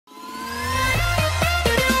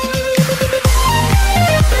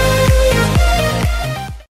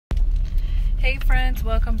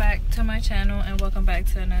welcome back to my channel and welcome back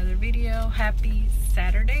to another video. Happy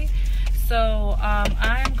Saturday. So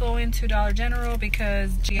I'm going to Dollar General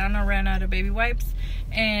because Gianna ran out of baby wipes,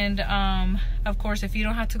 and of course if you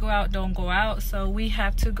don't have to go out, don't go out. So we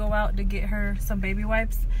have to go out to get her some baby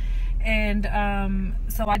wipes, and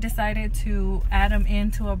so I decided to add them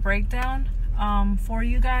into a breakdown for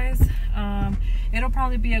you guys. It'll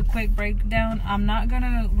probably be a quick breakdown. I'm not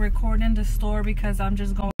gonna record in the store because I'm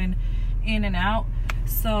just going in and out.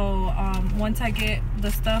 So once I get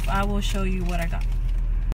the stuff, I will show you what I got.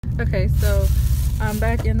 Okay, so I'm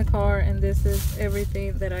back in the car and this is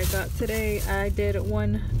everything that I got today. I did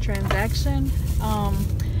one transaction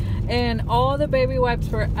and all the baby wipes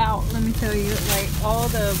were out. Let me tell you, like all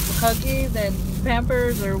the Huggies and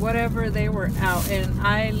Pampers or whatever, they were out, and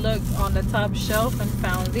I looked on the top shelf and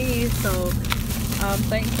found these, so I'm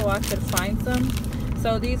thankful I could find some.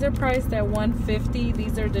 So these are priced at $150.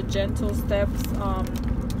 These are the Gentle Steps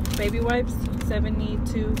baby wipes,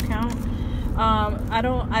 72 count.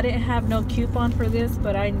 I didn't have no coupon for this,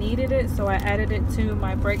 but I needed it, so I added it to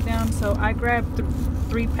my breakdown. So I grabbed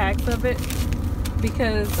 3 packs of it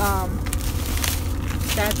because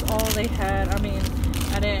that's all they had. I mean,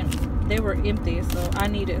 they were empty, so I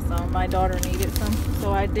needed some. My daughter needed some,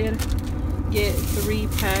 so I did get 3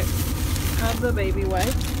 packs of the baby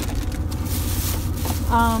wipes.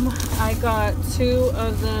 I got 2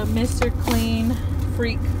 of the Mr. Clean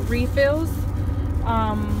Freak refills.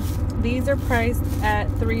 These are priced at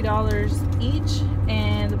 $3 each,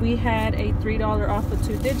 and we had a $3 off of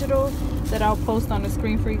 2 digital that I'll post on the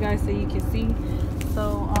screen for you guys so you can see.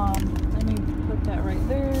 So let me put that right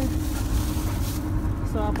there.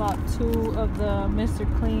 So I bought 2 of the Mr.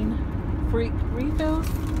 Clean Freak refills.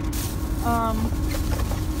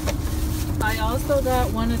 I also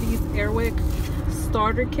got one of these Airwick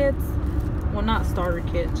starter kits. Well, not starter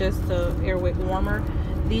kit, just the Airwick warmer.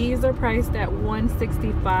 These are priced at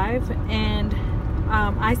 $165, and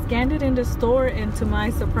I scanned it in the store, and to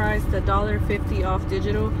my surprise, the $1.50 off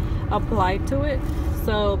digital applied to it.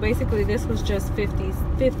 So basically this was just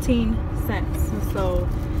 15 cents. So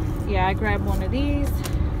yeah, I grabbed one of these,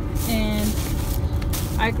 and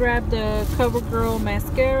I grabbed the CoverGirl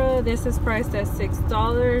mascara. This is priced at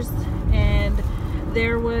 $6, and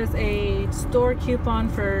there was a store coupon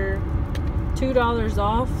for $2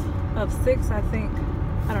 off of 6, I think.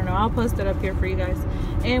 I don't know, I'll post it up here for you guys.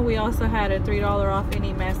 And we also had a $3 off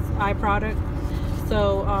any mass eye product.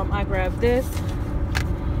 So I grabbed this,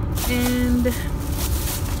 and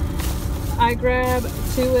I grabbed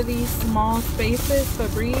 2 of these small spaces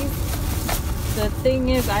Febreze. The thing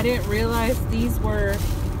is, I didn't realize these were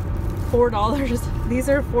 $4. These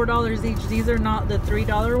are $4 each. These are not the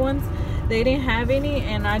 $3 ones. They didn't have any,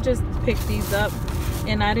 and I just picked these up,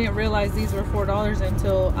 and I didn't realize these were $4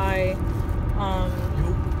 until I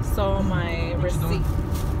saw my receipt.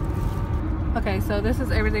 Okay, so this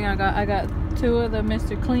is everything I got. I got 2 of the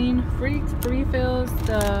Mr. Clean Freaks refills,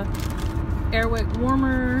 the Airwick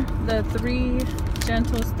warmer, the 3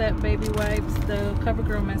 Gentle Step baby wipes, the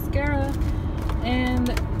CoverGirl mascara,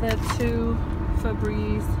 and the 2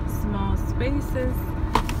 Febreze small spaces.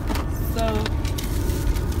 So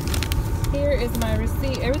here is my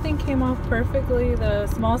receipt. Everything came off perfectly. The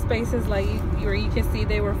small spaces, like where you can see,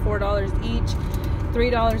 they were $4 each.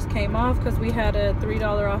 $3 came off because we had a $3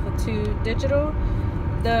 off of 2 digital.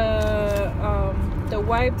 The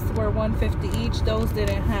wipes were $150 each. Those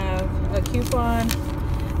didn't have a coupon.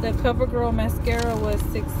 The CoverGirl mascara was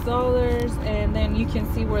 $6, and then you can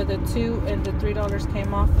see where the 2 and the $3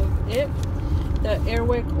 came off of it. The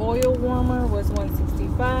Airwick oil warmer was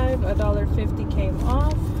 $165. $1.50 came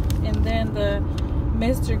off, and then the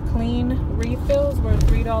Mr. Clean refills were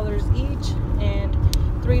 $3 each, and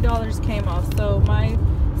 $3 came off. So my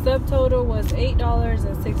subtotal was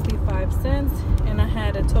 $8.65, and I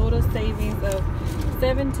had a total savings of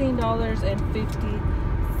 $17.50.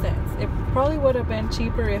 It probably would have been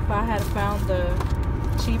cheaper if I had found the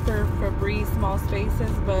cheaper Febreze small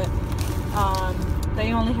spaces, but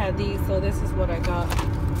they only had these, so this is what I got.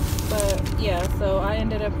 But yeah, so I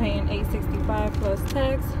ended up paying $8.65 plus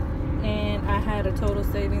tax, and I had a total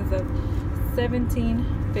savings of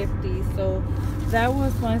 $17.50. So that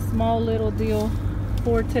was my small little deal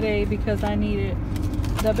for today because I needed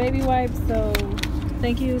the baby wipes. So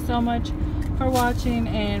thank you so much for watching,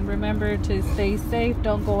 and remember to stay safe.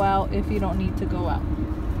 Don't go out if you don't need to go out.